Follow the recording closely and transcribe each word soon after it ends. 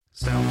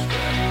Sounds good.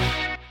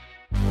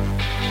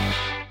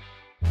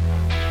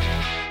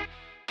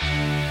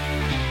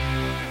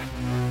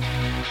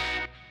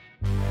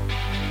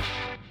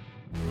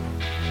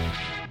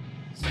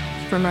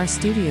 From our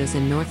studios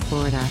in North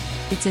Florida,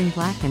 it's In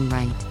Black and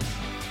Right.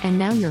 And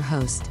now your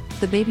host,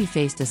 the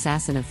baby-faced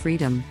assassin of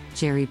freedom,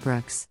 Jerry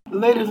Brooks.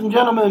 Ladies and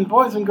gentlemen,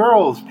 boys and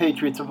girls,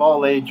 patriots of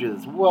all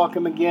ages,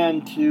 welcome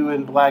again to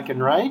In Black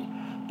and Right,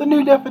 the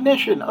new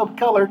definition of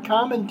color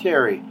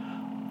commentary.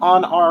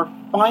 On our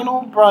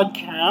final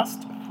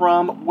broadcast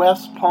from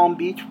West Palm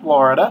Beach,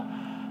 Florida,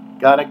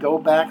 gotta go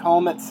back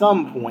home at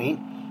some point,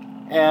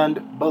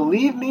 and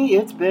believe me,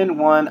 it's been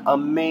one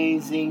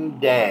amazing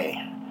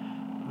day.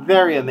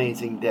 Very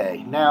amazing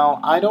day. Now,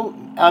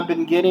 I've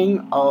been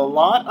getting a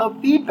lot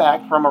of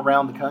feedback from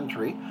around the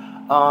country.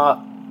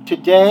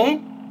 Today,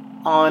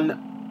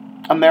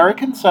 on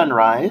American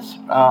Sunrise,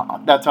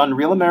 that's on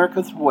Real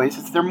America's Voice,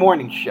 it's their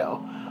morning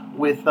show,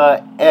 with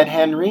Ed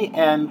Henry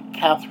and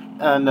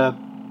Karen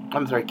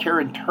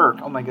Turk.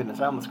 Oh my goodness,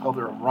 I almost called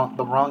her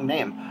the wrong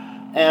name.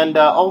 And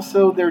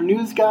also their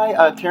news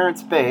guy,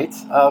 Terrence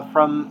Bates,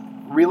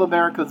 from Real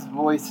America's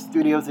Voice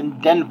Studios in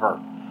Denver.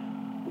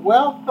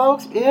 Well,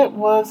 folks, it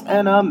was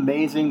an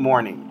amazing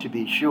morning, to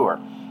be sure.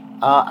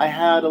 I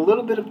had a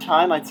little bit of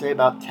time, I'd say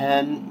about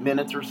 10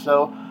 minutes or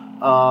so,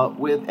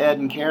 with Ed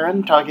and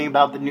Karen, talking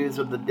about the news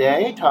of the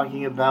day,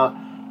 talking about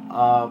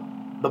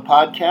the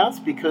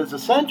podcast, because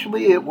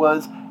essentially it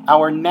was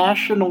our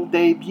national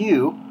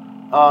debut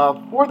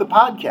for the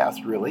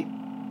podcast, really,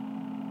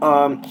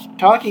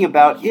 talking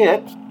about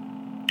it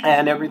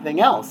and everything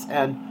else.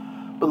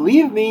 And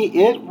believe me,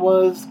 it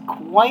was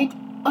quite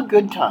a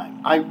good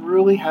time. I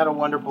really had a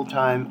wonderful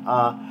time.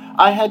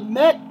 I had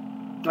met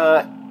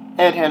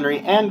Ed Henry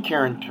and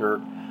Karen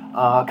Turk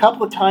a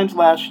couple of times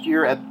last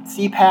year at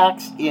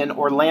CPAX in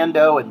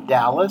Orlando and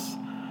Dallas.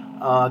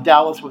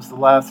 Dallas was the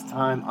last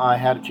time I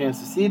had a chance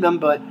to see them,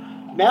 but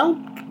now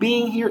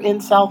being here in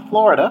South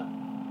Florida,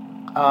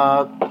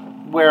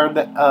 where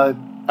a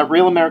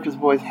Real America's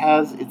Voice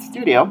has its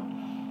studio,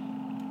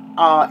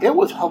 it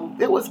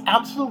was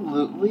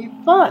absolutely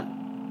fun.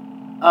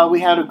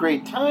 We had a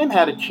great time,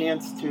 had a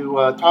chance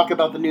to talk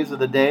about the news of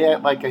the day,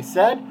 like I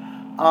said,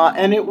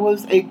 and it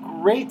was a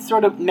great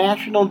sort of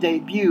national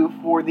debut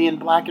for the In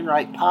Black and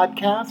Right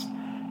podcast.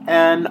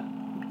 And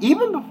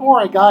even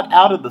before I got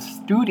out of the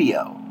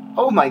studio,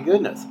 oh my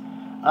goodness,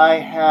 I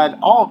had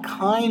all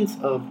kinds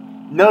of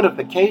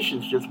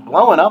notifications just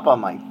blowing up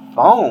on my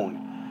phone.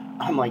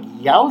 I'm like,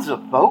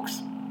 yowza,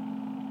 folks,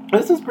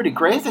 this is pretty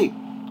crazy,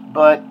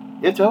 but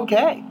it's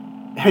okay.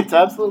 It's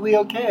absolutely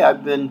okay.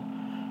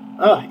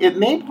 It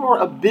made for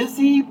a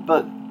busy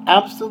but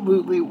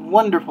absolutely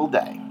wonderful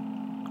day.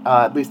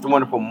 At least a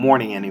wonderful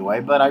morning anyway.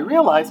 But I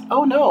realized,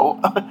 oh no,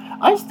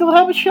 I still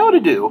have a show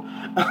to do.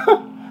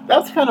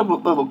 That's kind of a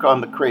little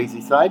on the crazy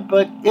side,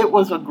 but it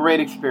was a great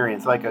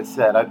experience. Like I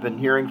said, I've been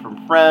hearing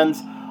from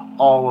friends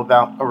all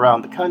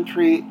around the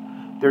country.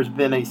 There's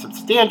been a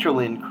substantial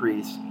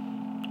increase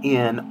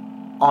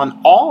on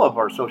all of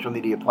our social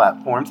media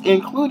platforms,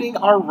 including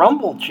our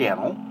Rumble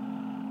channel,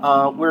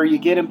 where you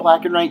get In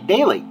Black and Right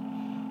daily.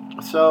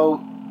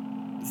 So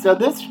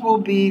this will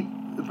be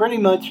pretty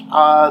much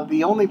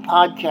the only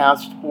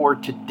podcast for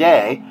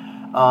today,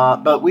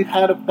 but we've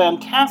had a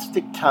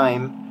fantastic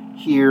time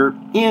here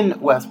in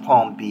West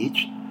Palm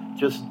Beach,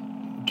 just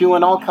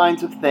doing all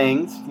kinds of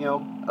things.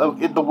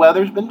 The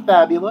weather's been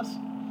fabulous,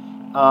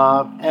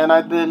 and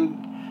I've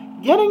been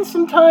getting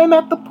some time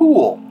at the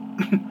pool,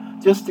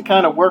 just to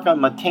kind of work on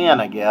my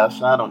tan, I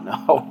guess. I don't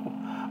know,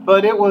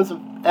 but it was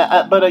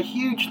a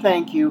huge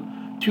thank you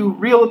to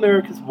Real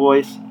America's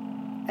Voice,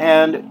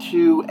 and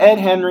to Ed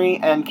Henry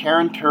and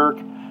Karen Turk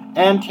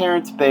and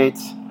Terrence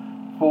Bates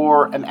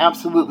for an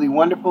absolutely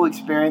wonderful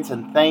experience,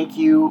 and thank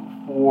you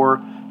for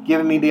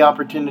giving me the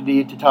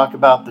opportunity to talk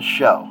about the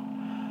show.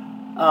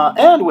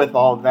 And with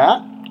all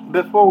that,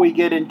 before we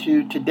get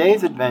into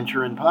today's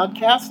adventure in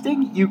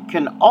podcasting, you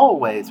can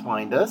always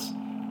find us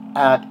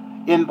at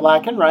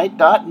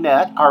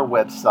inblackandright.net, our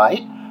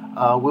website.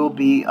 We'll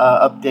be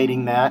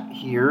updating that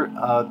here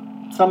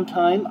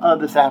sometime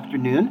this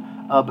afternoon,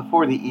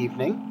 before the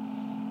evening.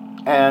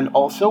 And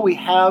also, we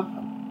have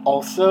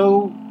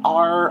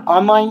our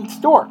online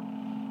store.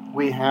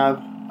 We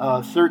have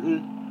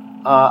certain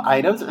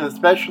items, and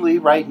especially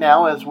right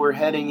now as we're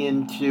heading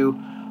into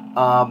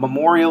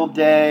Memorial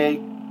Day,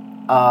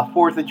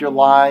 4th of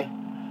July,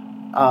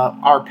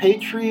 our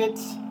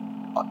Patriots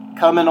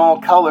come in all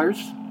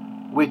colors,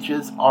 which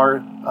is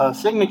our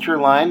signature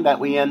line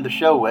that we end the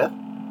show with.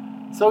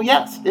 So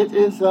yes, it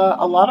is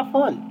a lot of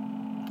fun.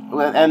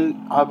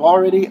 And I've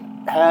already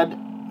had...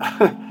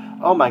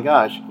 oh my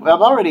gosh, I've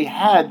already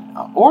had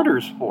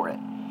orders for it.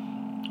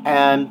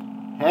 And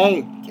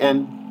hey,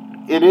 and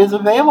it is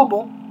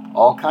available.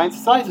 All kinds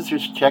of sizes.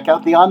 Just check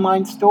out the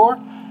online store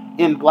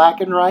in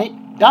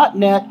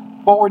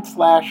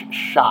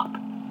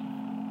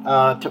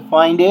blackandright.net/shop to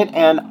find it,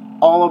 and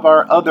all of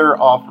our other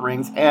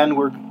offerings, and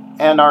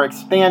our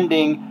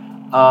expanding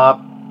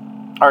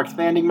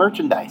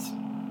merchandise.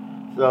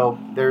 So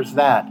there's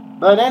that.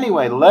 But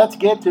anyway, let's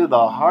get to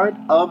the heart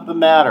of the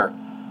matter.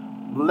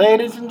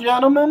 Ladies and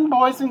gentlemen,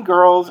 boys and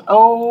girls,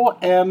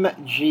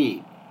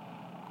 OMG.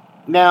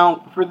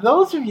 Now, for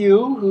those of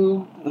you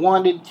who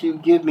wanted to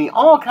give me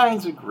all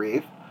kinds of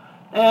grief,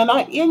 and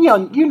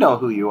you know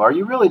who you are.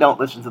 You really don't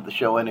listen to the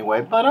show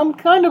anyway, but I'm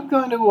kind of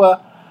going to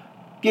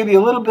give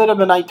you a little bit of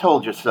an I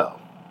told you so.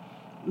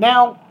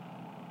 Now,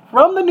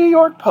 from the New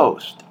York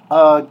Post,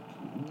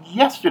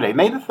 yesterday,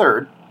 May the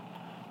 3rd,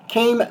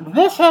 came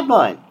this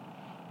headline.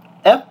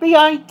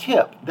 FBI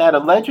tip that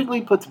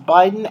allegedly puts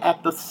Biden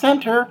at the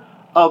center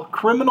of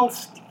criminal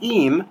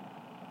scheme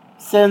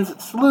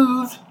sends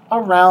sleuths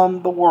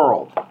around the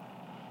world.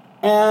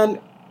 And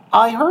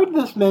I heard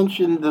this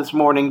mentioned this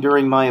morning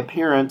during my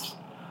appearance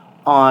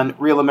on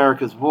Real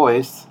America's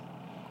Voice,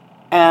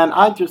 and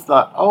I just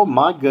thought, oh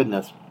my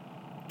goodness.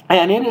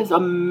 And it is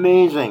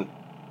amazing.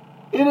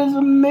 It is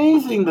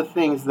amazing the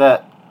things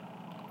that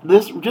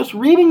just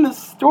reading this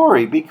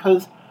story,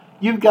 because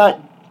you've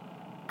got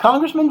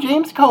Congressman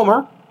James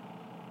Comer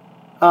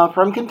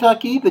from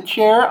Kentucky, the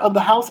chair of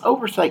the House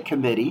Oversight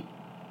Committee,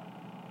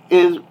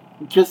 is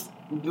just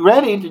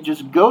ready to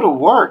just go to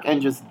work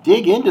and just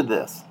dig into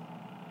this.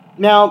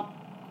 Now,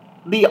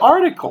 the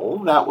article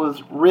that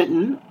was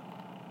written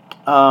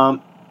by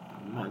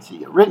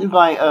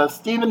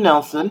Stephen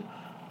Nelson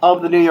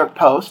of the New York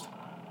Post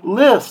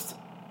lists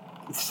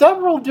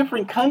several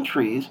different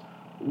countries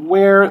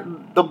where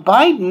the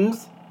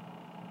Bidens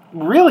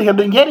really have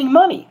been getting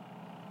money.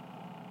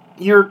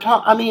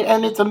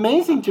 And it's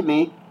amazing to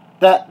me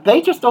that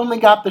they just only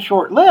got the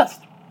short list.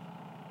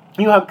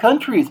 You have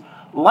countries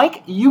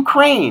like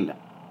Ukraine,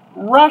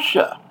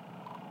 Russia.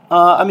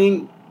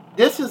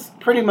 This is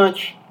pretty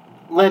much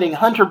letting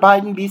Hunter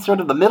Biden be sort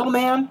of the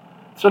middleman,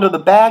 sort of the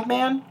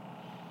bagman.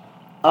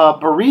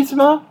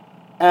 Burisma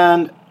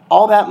and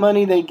all that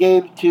money they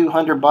gave to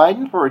Hunter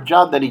Biden for a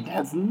job that he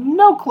has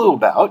no clue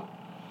about,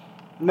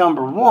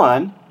 number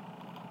one.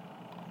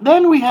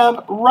 Then we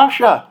have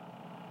Russia.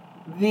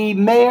 The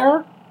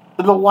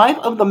wife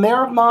of the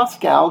mayor of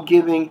Moscow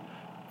giving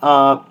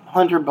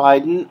Hunter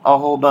Biden a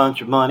whole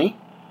bunch of money.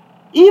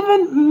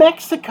 Even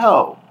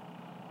Mexico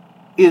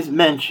is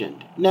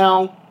mentioned.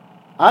 Now,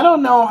 I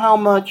don't know how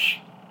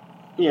much,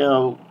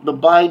 the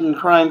Biden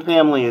crime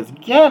family is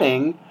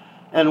getting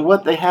and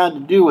what they had to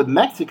do with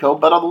Mexico,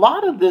 but a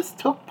lot of this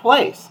took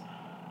place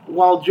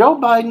while Joe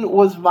Biden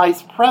was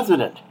vice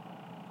president.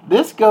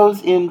 This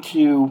goes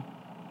into,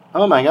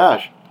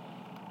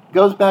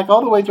 goes back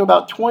all the way to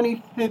about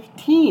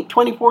 2014,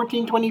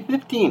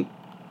 2015.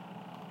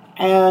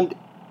 And,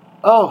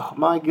 oh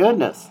my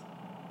goodness.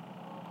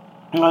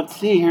 Let's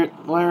see here.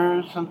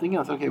 Where's something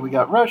else? Okay, we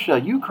got Russia,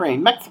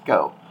 Ukraine,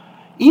 Mexico,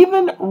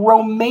 even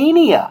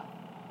Romania.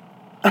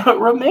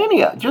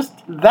 Romania, just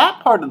that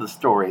part of the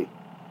story.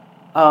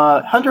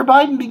 Hunter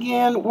Biden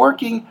began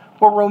working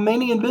for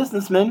Romanian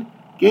businessman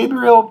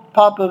Gabriel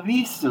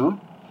Papaviciu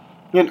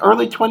in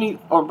early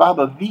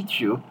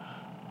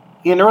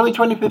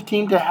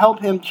 2015 to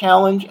help him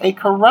challenge a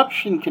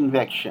corruption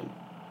conviction.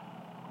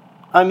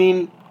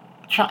 And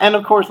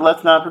of course,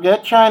 let's not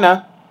forget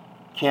China.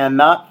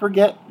 Cannot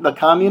forget the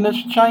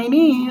communist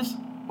Chinese.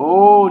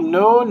 Oh,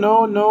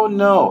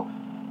 no.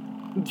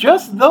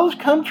 Just those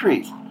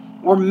countries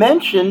were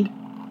mentioned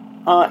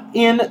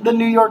in the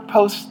New York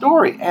Post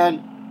story.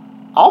 And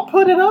I'll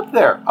put it up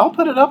there. I'll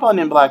put it up on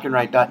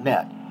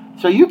inblackandwhite.net.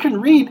 So you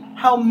can read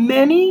how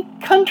many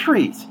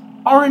countries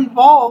are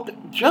involved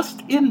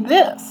just in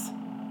this.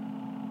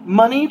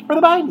 Money for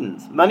the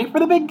Bidens. Money for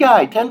the big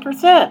guy,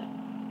 10%.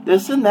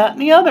 This and that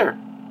and the other.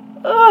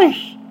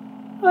 Ay.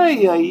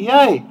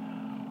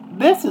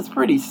 This is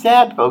pretty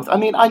sad, folks.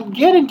 I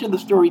get into the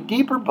story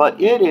deeper, but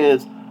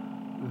it's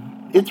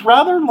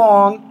rather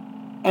long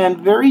and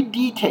very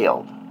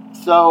detailed.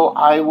 So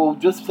I will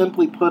just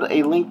simply put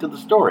a link to the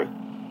story.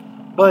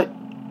 But,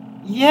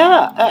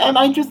 yeah, and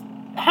I just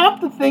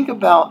have to think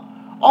about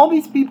all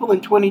these people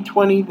in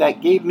 2020 that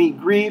gave me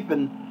grief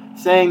and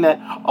saying that,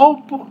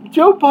 oh,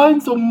 Joe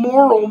Biden's a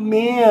moral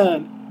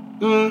man.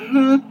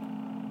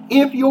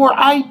 If your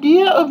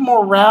idea of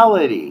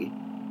morality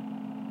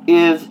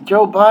is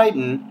Joe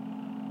Biden,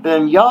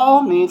 then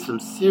y'all need some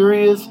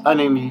serious,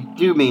 you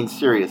do mean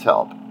serious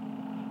help.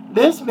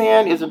 This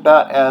man is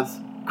about as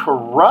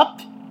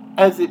corrupt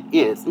as it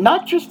is.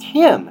 Not just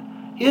him,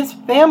 his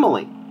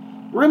family.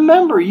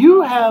 Remember,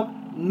 you have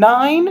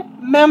 9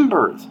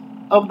 members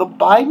of the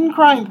Biden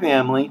crime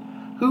family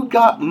who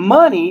got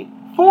money,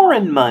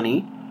 foreign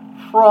money,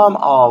 from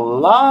a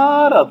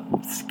lot of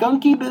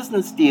skunky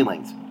business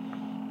dealings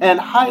and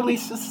highly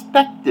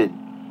suspected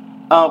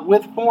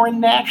with foreign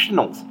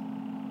nationals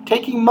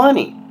taking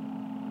money.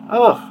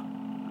 Ugh.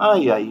 Oh,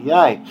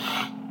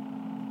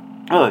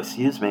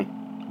 excuse me.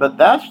 But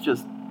that's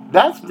just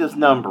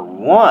number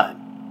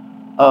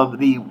one of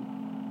the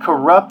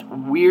corrupt,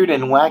 weird,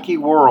 and wacky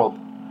world.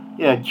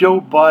 Yeah, Joe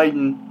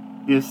Biden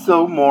is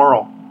so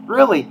moral.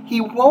 Really,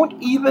 he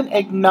won't even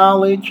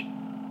acknowledge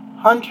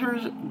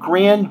Hunter's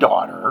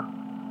daughter,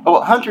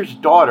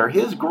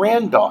 his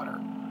granddaughter.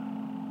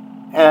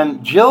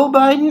 And Jill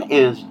Biden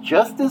is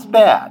just as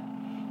bad.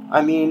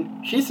 I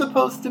mean, she's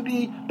supposed to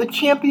be the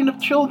champion of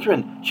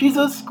children. She's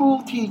a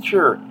school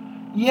teacher.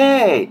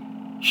 Yay!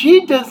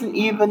 She doesn't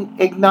even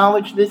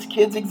acknowledge this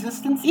kid's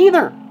existence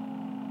either.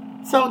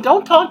 So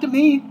don't talk to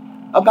me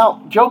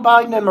about Joe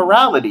Biden and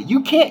morality.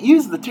 You can't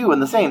use the two in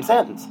the same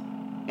sentence.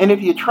 And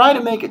if you try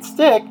to make it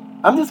stick,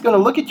 I'm just going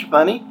to look at you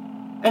funny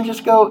and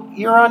just go,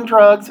 you're on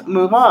drugs,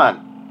 move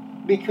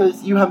on.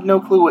 Because you have no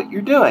clue what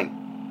you're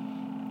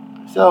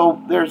doing.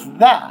 So there's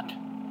that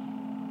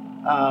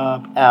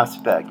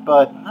aspect.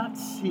 But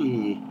let's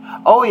see.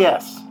 Oh,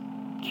 yes.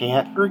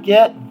 Can't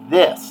forget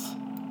this.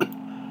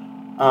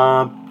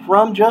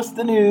 From Just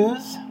the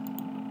News.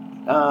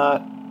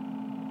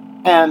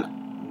 And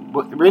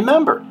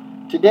remember,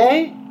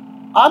 today,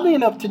 oddly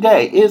enough,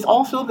 today is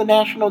also the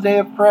National Day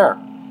of Prayer.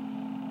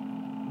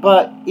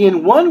 But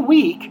in 1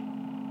 week,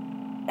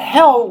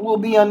 hell will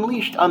be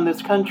unleashed on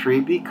this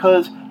country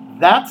because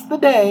that's the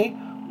day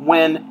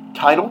when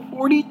Title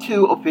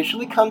 42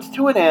 officially comes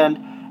to an end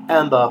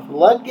and the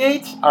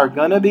floodgates are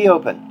going to be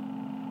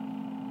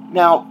open.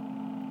 Now,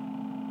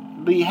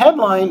 the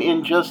headline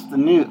from Just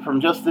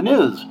the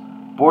News,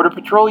 Border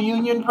Patrol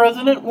Union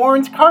President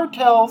warns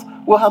cartels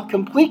will have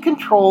complete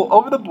control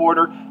over the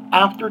border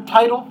after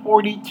Title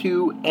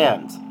 42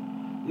 ends.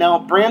 Now,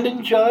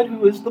 Brandon Judd,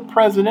 who is the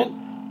president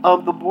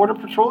of the Border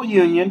Patrol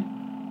Union,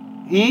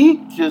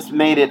 he just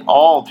made it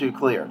all too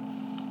clear.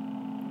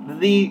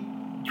 The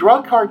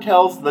drug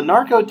cartels, the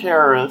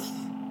narco-terrorists,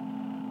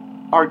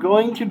 are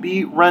going to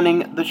be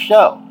running the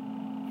show.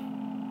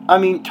 I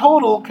mean,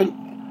 total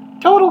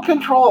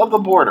control of the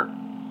border.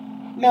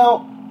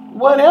 Now,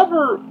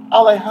 whatever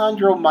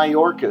Alejandro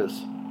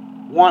Mayorkas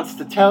wants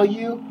to tell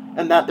you,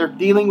 and that they're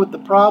dealing with the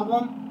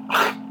problem,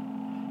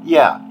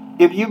 yeah,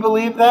 if you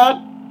believe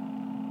that,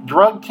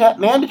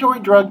 mandatory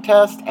drug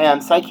test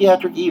and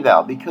psychiatric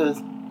eval,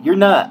 because you're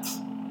nuts.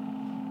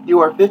 You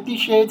are 50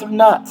 shades of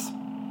nuts.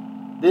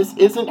 This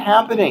isn't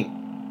happening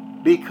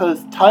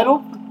because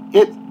Title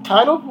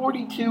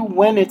 42,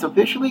 when it's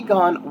officially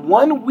gone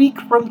 1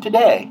 week from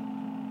today,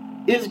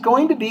 is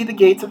going to be the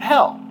gates of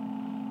hell.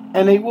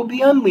 And they will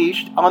be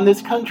unleashed on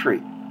this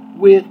country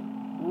with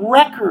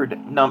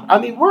record number. I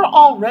mean, we're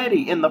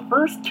already in the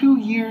first 2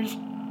 years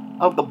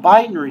of the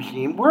Biden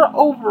regime, we're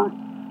over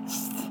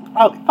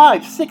probably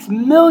 5-6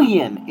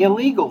 million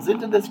illegals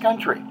into this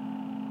country.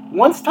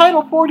 Once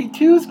Title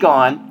 42 is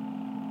gone,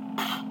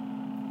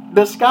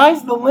 the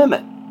sky's the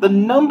limit. The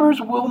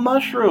numbers will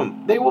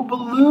mushroom. They will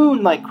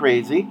balloon like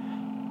crazy.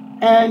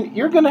 And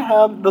you're going to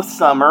have the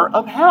summer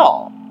of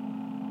hell.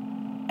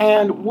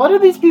 And what are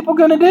these people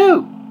going to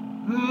do?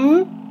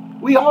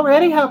 We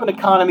already have an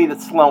economy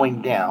that's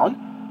slowing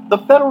down. The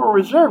Federal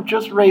Reserve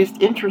just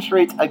raised interest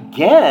rates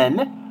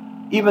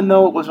again, even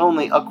though it was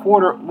only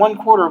 1/4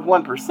 of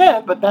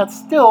 1%, but that's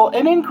still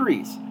an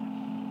increase.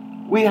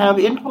 We have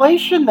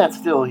inflation that's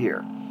still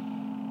here.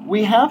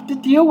 We have to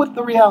deal with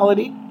the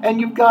reality, and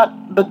you've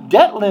got the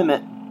debt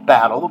limit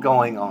battle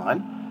going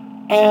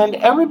on, and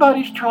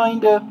everybody's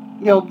trying to,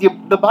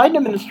 the Biden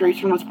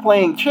administration was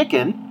playing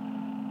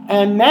chicken,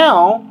 and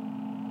now,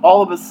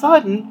 all of a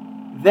sudden,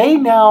 they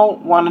now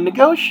want to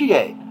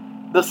negotiate.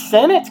 The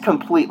Senate's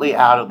completely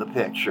out of the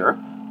picture.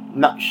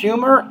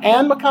 Schumer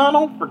and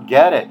McConnell,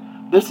 forget it.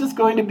 This is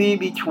going to be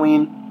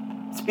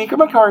between Speaker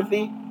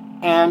McCarthy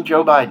and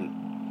Joe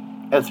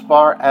Biden as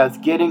far as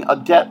getting a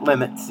debt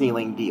limit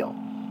ceiling deal.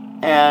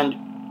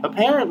 And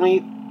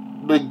apparently,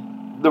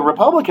 the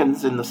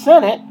Republicans in the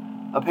Senate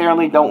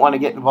apparently don't want to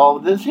get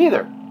involved with this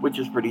either, which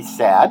is pretty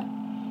sad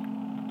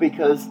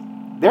because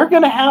they're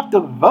going to have to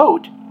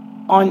vote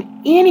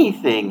on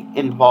anything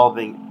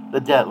involving the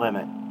debt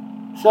limit.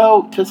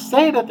 So to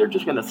say that they're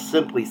just going to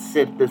simply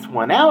sit this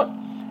one out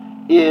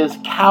is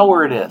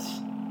cowardice.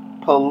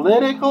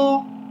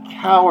 Political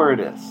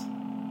cowardice.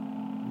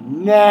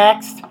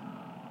 Next.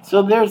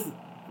 So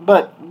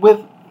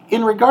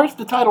in regards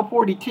to Title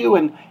 42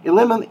 and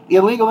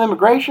illegal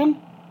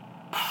immigration,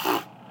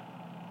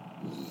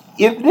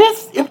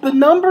 if the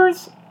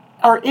numbers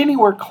are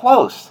anywhere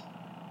close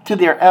to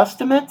their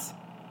estimates,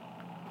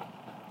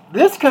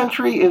 this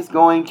country is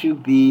going to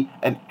be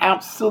an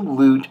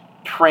absolute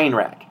train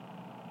wreck.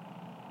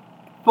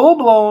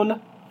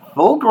 Full-blown,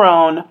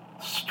 full-grown,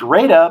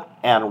 straight-up,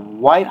 and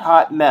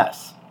white-hot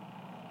mess.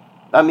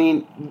 I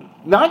mean,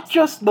 not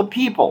just the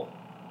people,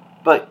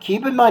 but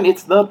keep in mind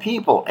it's the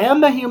people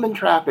and the human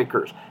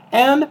traffickers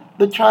and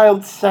the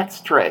child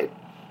sex trade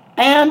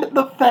and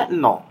the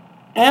fentanyl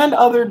and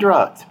other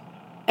drugs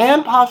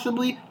and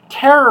possibly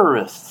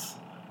terrorists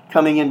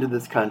coming into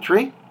this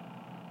country,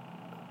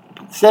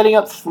 setting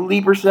up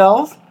sleeper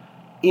cells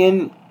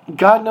in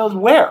God knows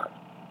where.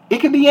 It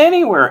could be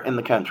anywhere in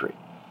the country.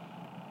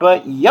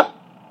 But yep,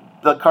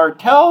 the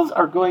cartels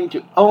are going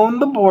to own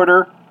the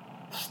border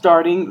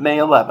starting May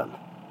 11th.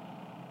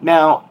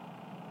 Now,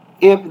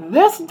 if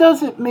this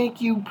doesn't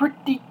make you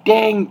pretty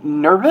dang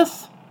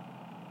nervous,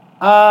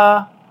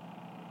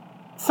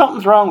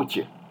 something's wrong with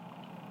you.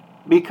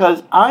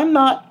 Because I'm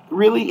not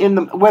really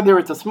whether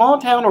it's a small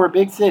town or a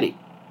big city,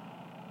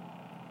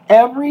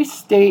 every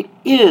state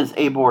is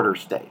a border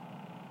state.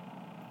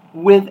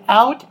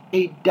 without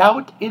a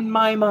doubt in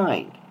my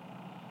mind.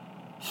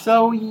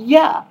 So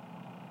yeah,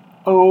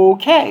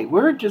 okay,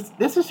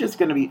 this is just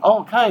going to be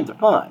all kinds of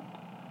fun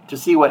to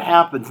see what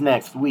happens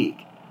next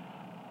week.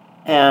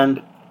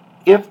 And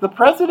if the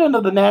president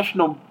of the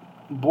National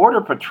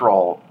Border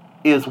Patrol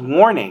is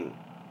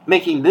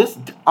making this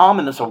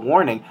ominous a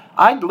warning,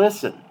 I'd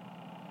listen.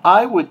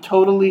 I would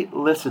totally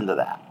listen to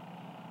that.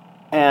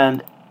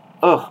 And,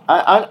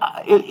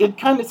 it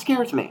kind of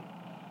scares me.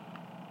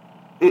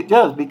 It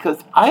does,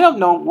 because I don't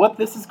know what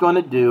this is going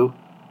to do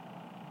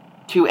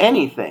to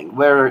anything,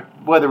 whether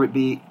it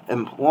be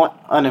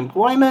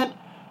unemployment,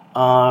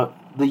 the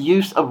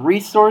use of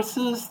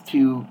resources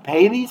to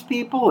pay these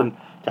people and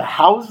to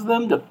house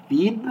them, to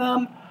feed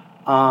them,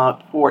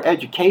 for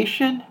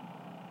education.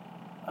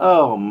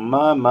 Oh,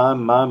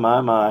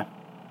 my.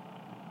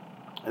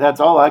 That's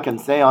all I can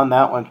say on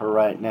that one for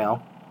right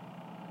now.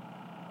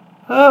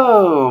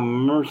 Oh,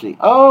 mercy.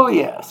 Oh,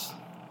 yes.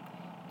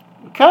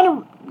 Kind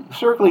of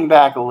circling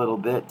back a little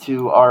bit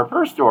to our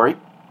first story.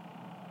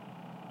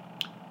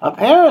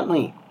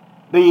 Apparently,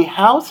 the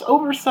House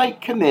Oversight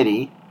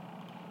Committee,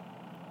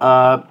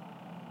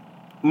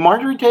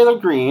 Marjorie Taylor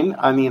Greene,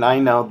 I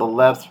know the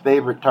left's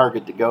favorite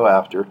target to go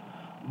after,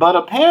 but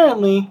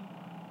apparently,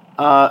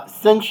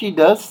 since she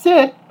does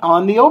sit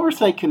on the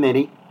Oversight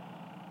Committee,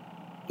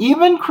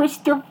 even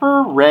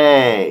Christopher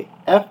Wray,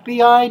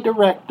 FBI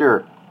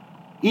director,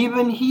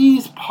 even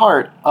he's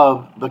part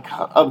of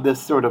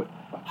this sort of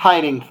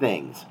hiding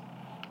things.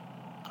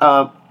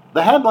 The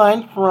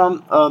headline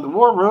from the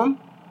War Room: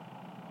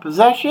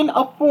 possession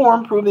of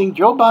form proving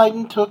Joe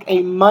Biden took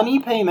a money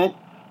payment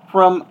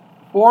from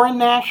foreign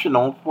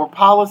national for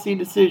policy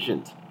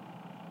decisions.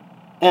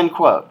 End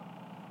quote.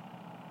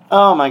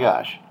 Oh my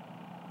gosh.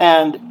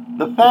 And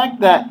the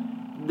fact that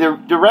the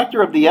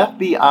director of the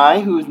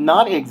FBI, who's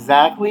not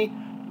exactly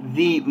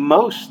the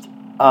most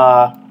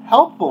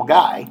helpful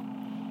guy,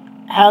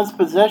 has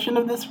possession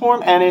of this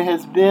form, and it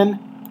has been...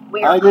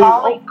 We are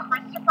calling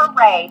Christopher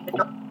Wray.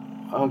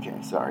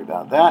 Okay, sorry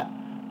about that.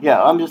 Yeah,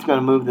 I'm just going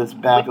to move this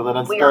back a little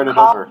and start it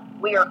over.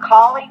 We are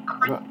calling...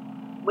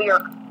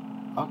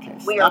 Okay,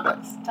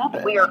 stop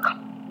it. We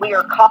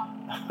are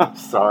calling...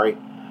 Sorry.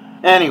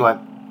 Anyway,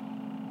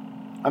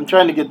 I'm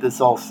trying to get this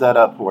all set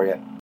up for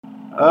you.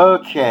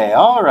 Okay,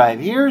 all right.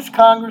 Here's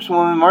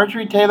Congresswoman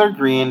Marjorie Taylor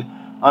Greene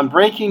on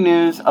breaking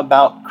news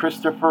about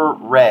Christopher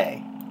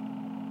Wray.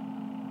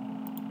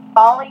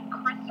 Calling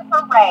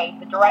Christopher Wray,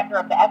 the director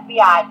of the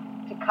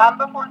FBI, to come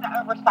before the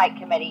Oversight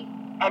Committee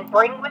and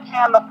bring with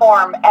him a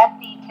form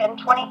SD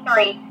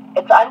 1023.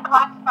 It's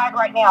unclassified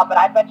right now, but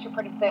I bet you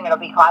pretty soon it'll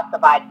be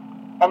classified.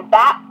 And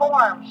that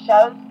form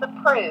shows the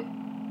proof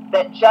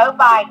that Joe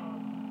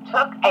Biden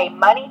took a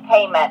money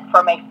payment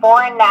from a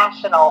foreign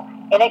national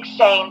in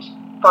exchange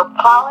for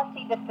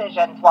policy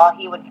decisions while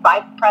he was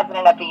Vice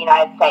President of the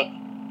United States.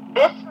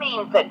 This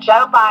means that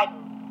Joe Biden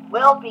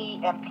will be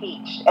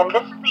impeached, and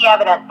this is the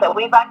evidence that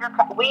we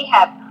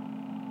have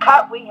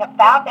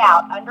found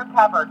out,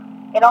 uncovered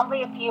in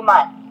only a few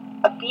months.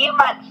 A few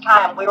months'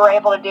 time, we were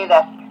able to do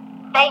this.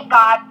 Thank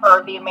God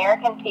for the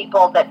American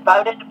people that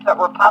voted to put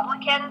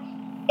Republicans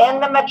in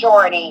the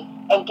majority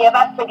and give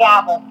us the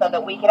gavel so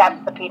that we could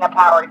have subpoena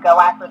power to go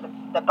after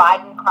the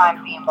Biden crime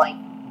family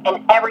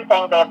and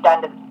everything they have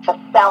done to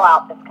sell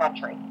out this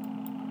country.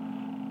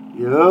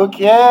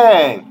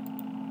 Okay.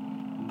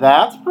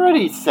 That's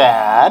pretty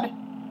sad.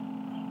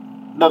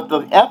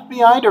 The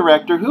FBI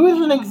director, who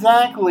isn't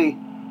exactly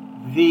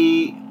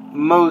the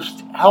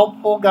most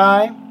helpful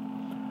guy,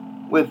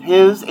 with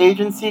his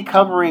agency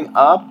covering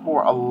up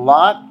for a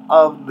lot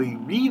of the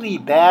really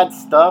bad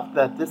stuff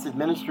that this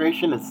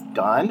administration has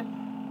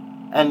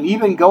done, and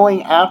even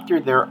going after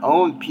their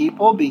own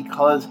people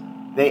because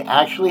they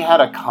actually had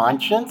a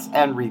conscience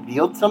and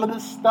revealed some of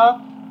this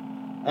stuff,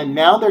 and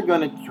now they're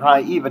going to try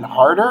even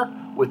harder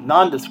with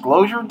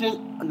non-disclosure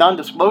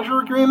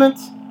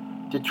agreements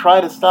to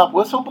try to stop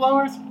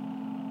whistleblowers?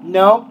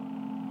 No.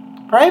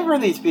 Pray for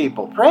these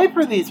people. Pray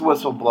for these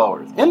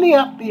whistleblowers in the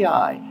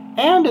FBI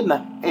and in the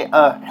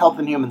Health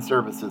and Human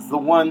Services,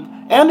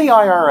 and the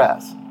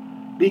IRS,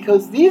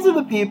 because these are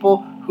the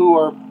people who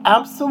are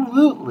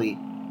absolutely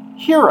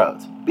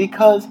heroes,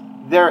 because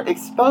they're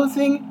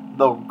exposing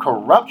the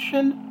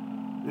corruption,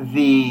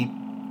 the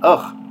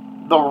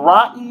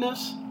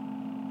rottenness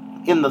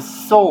in the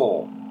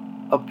soul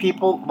of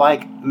people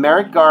like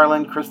Merrick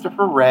Garland,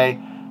 Christopher Wray,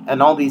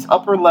 and all these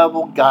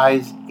upper-level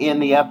guys in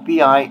the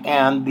FBI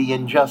and the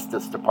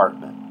Injustice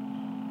Department.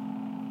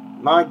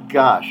 My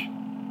gosh.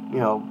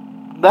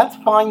 Let's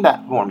find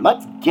that form.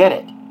 Let's get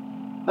it.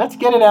 Let's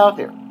get it out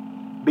there.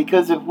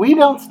 Because if we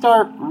don't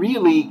start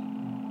really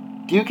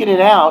duking it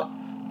out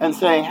and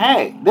saying,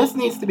 hey, this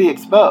needs to be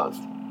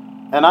exposed,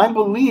 and I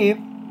believe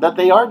that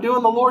they are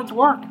doing the Lord's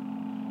work.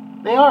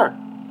 They are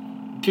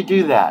to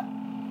do that.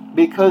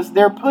 Because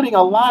they're putting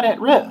a lot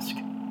at risk.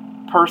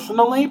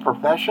 Personally,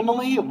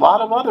 professionally, a lot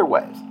of other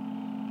ways.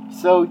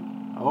 So,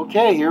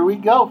 okay, here we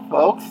go,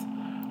 folks.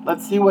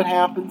 Let's see what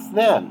happens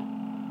then.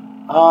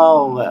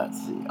 Oh, let's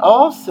see.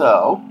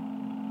 Also,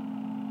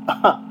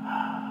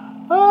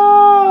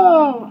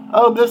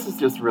 Oh, this is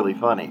just really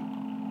funny.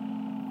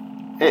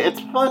 It's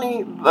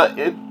funny, but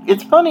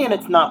it's funny and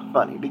it's not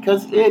funny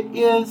because it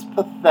is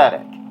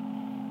pathetic.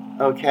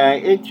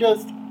 Okay, it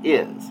just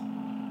is.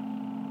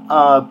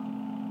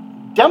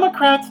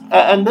 Democrats,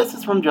 and this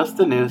is from Just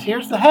the News.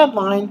 Here's the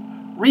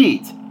headline.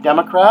 Reads,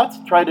 Democrats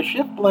try to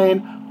shift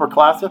blame for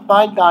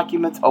classified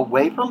documents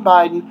away from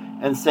Biden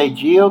and say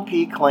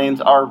GOP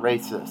claims are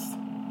racist.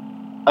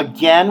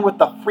 Again with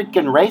the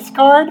freaking race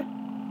card?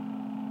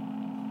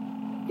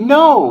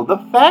 No, the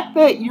fact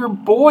that your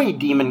boy,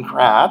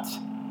 Democrats,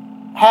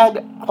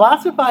 had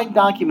classified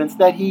documents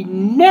that he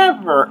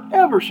never,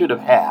 ever should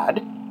have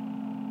had.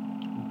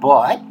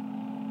 But,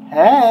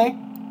 hey,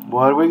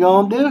 what are we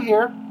going to do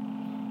here?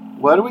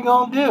 What are we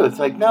going to do? It's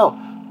like, no,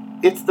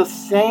 it's the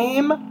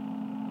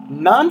same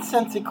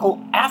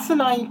nonsensical,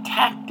 asinine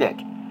tactic.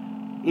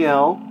 You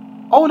know,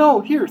 oh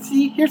no, here,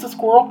 see, here's a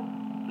squirrel.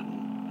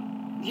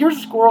 Here's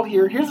a squirrel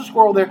here, here's a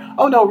squirrel there.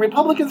 Oh no,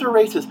 Republicans are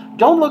racist.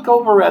 Don't look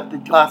over at the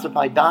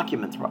classified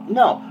documents.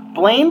 No,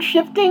 blame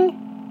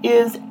shifting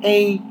is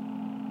a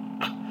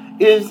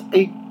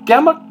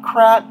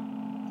Democrat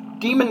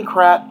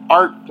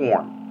art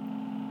form.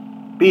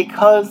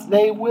 Because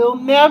they will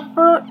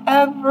never,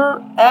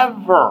 ever,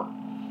 ever.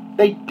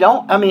 They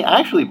don't, I mean,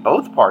 actually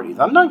both parties.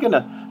 I'm not going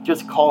to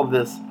just call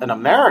this an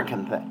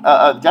American thing,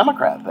 a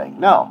Democrat thing.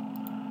 No.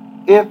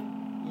 If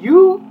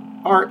you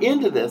are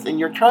into this and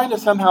you're trying to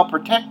somehow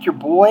protect your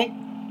boy,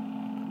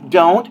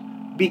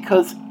 don't,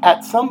 because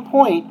at some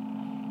point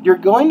you're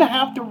going to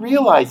have to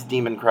realize,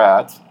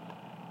 Democrats,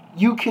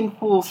 you can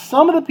fool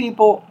some of the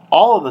people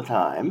all of the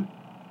time.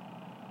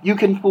 You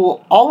can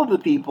fool all of the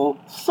people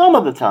some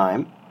of the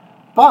time,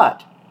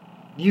 but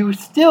you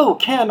still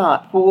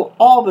cannot fool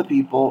all the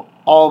people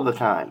all the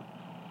time.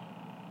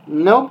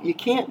 Nope, you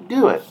can't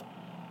do it.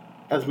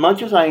 As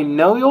much as I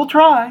know you'll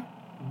try,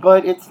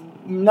 but it's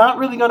not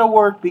really going to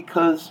work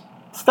because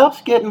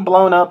stuff's getting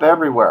blown up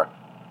everywhere.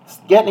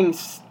 Getting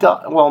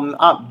stuff, well,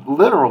 not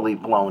literally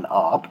blown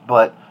up,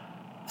 but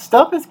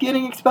stuff is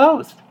getting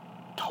exposed.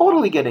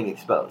 Totally getting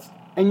exposed.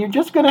 And you're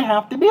just going to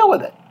have to deal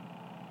with it.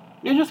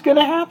 You're just going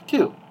to have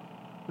to.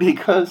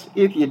 Because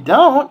if you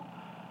don't,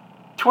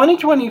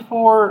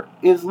 2024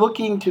 is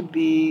looking to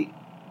be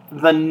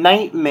the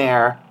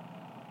nightmare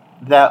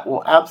that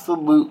will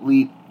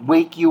absolutely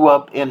wake you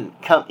up in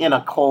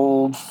a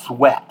cold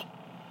sweat.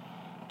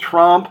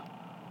 Trump,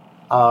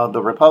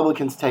 the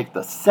Republicans take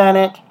the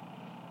Senate,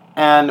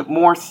 and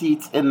more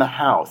seats in the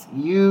House.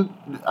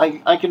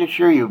 I can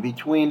assure you,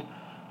 between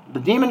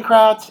the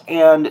Democrats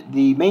and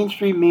the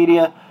mainstream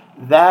media,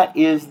 that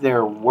is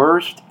their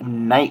worst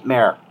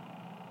nightmare.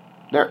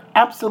 Their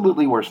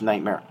absolutely worst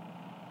nightmare.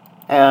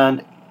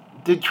 And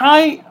to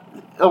try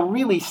a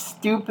really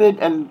stupid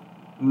and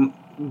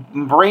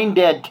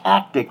brain-dead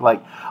tactic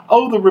like,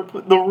 oh, they're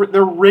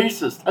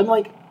racist. I'm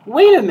like,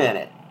 wait a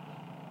minute.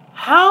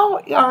 How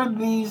are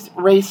these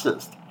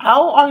racist?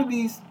 How are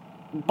these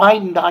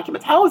Biden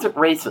documents? How is it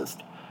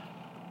racist?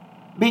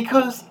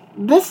 Because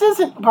this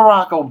isn't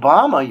Barack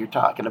Obama you're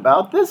talking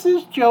about. This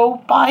is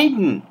Joe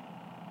Biden.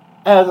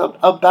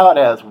 About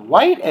as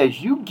white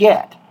as you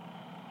get.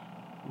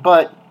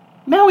 But,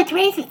 no, it's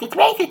racist, it's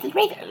racist, it's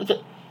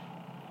racist.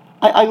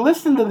 I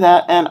listened to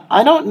that, and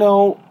I don't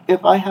know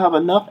if I have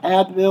enough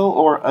Advil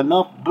or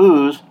enough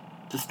booze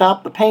to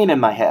stop the pain in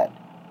my head.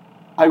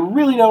 I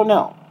really don't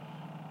know.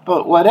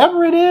 But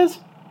whatever it is,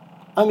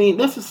 I mean,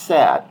 this is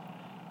sad.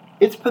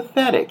 It's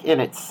pathetic,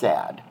 and it's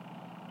sad.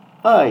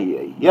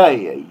 Ay, ay,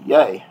 ay, ay,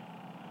 ay.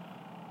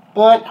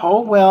 But,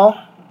 oh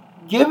well,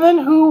 given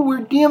who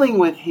we're dealing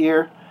with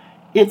here,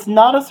 it's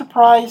not a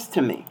surprise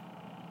to me.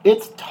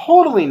 It's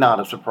totally not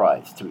a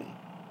surprise to me.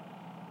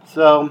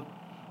 So,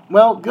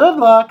 well, good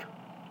luck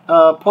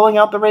pulling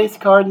out the race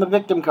card and the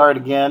victim card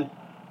again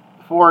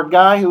for a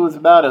guy who is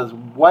about as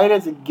white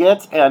as it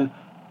gets and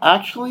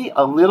actually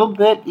a little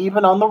bit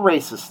even on the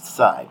racist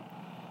side.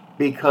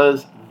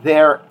 Because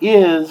there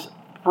is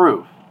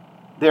proof.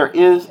 There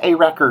is a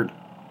record.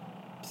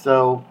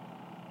 So,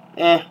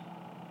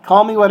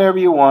 call me whatever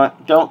you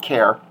want. Don't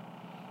care.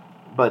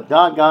 But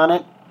doggone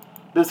it,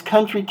 this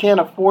country can't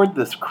afford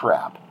this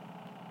crap.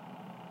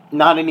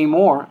 Not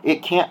anymore.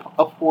 It can't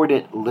afford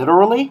it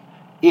literally.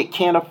 It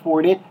can't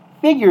afford it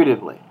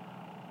figuratively.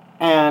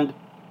 And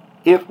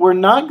if we're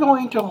not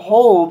going to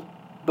hold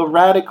the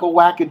radical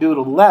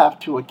wackadoodle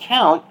left to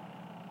account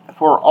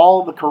for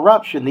all the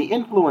corruption, the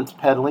influence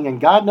peddling, and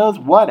God knows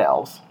what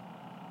else,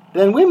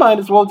 then we might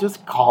as well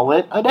just call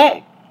it a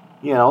day.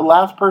 You know,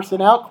 last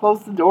person out,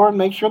 close the door, and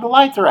make sure the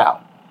lights are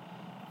out.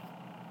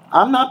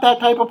 I'm not that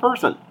type of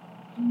person.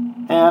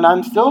 And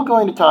I'm still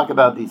going to talk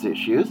about these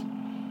issues.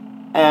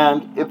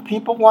 And if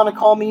people want to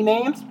call me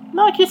names,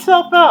 knock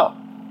yourself out.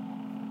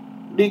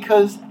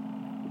 Because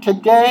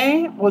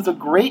today was a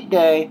great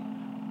day,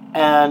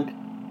 and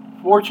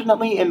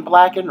fortunately in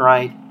black and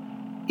white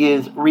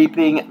is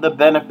reaping the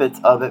benefits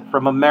of it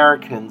from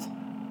Americans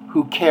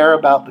who care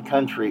about the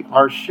country.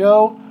 Our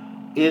show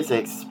is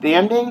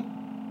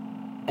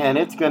expanding, and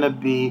it's going to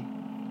be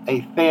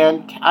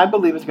I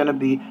believe it's going to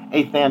be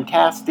a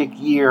fantastic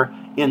year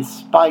in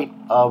spite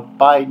of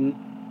Biden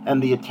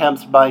and the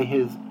attempts by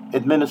his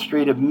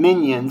administrative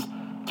minions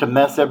to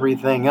mess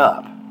everything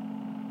up.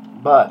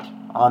 But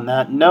on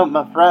that note,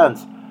 my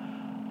friends,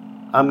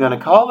 I'm going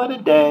to call it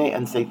a day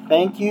and say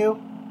thank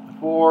you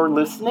for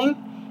listening.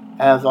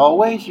 As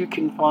always, you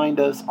can find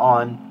us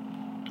on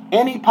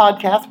any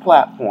podcast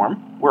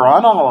platform. We're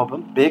on all of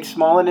them, big,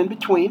 small, and in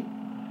between.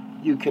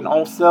 You can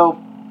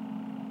also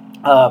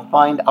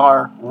find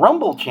our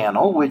Rumble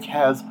channel, which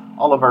has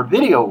all of our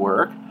video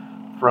work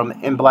from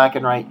In Black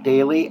and White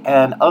Daily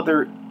and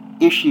other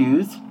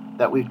issues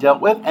that we've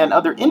dealt with and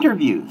other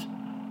interviews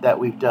that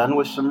we've done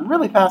with some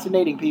really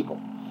fascinating people.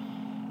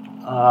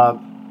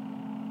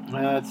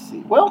 Let's see.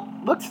 Well,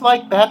 looks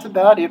like that's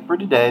about it for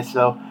today.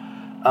 So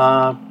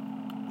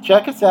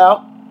check us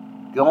out.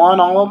 Go on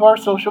all of our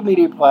social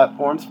media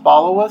platforms.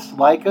 Follow us,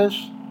 like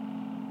us,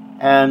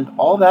 and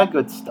all that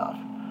good stuff.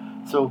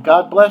 So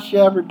God bless you,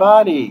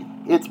 everybody.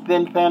 It's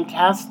been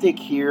fantastic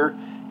here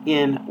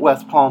in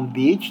West Palm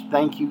Beach.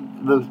 Thank you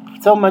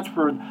so much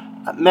for...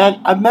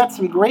 I've met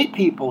some great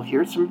people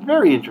here, some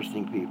very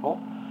interesting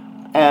people.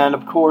 And,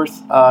 of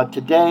course,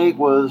 today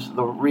was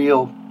the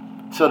real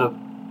sort of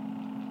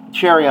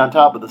cherry on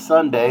top of the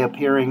sundae,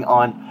 appearing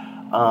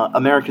on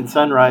American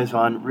Sunrise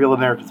on Real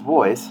America's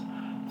Voice.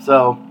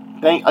 So,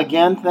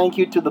 thank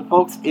you to the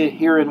folks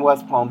here in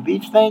West Palm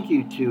Beach. Thank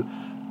you to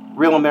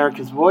Real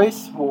America's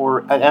Voice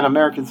and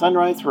American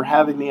Sunrise for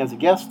having me as a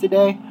guest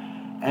today.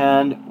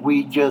 And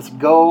we just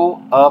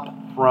go up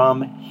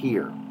from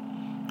here.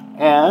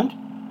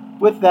 And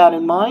with that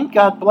in mind,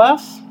 God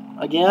bless.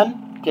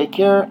 Again, take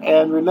care.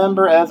 And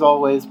remember, as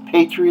always,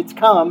 Patriots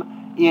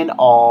come in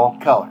all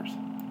colors.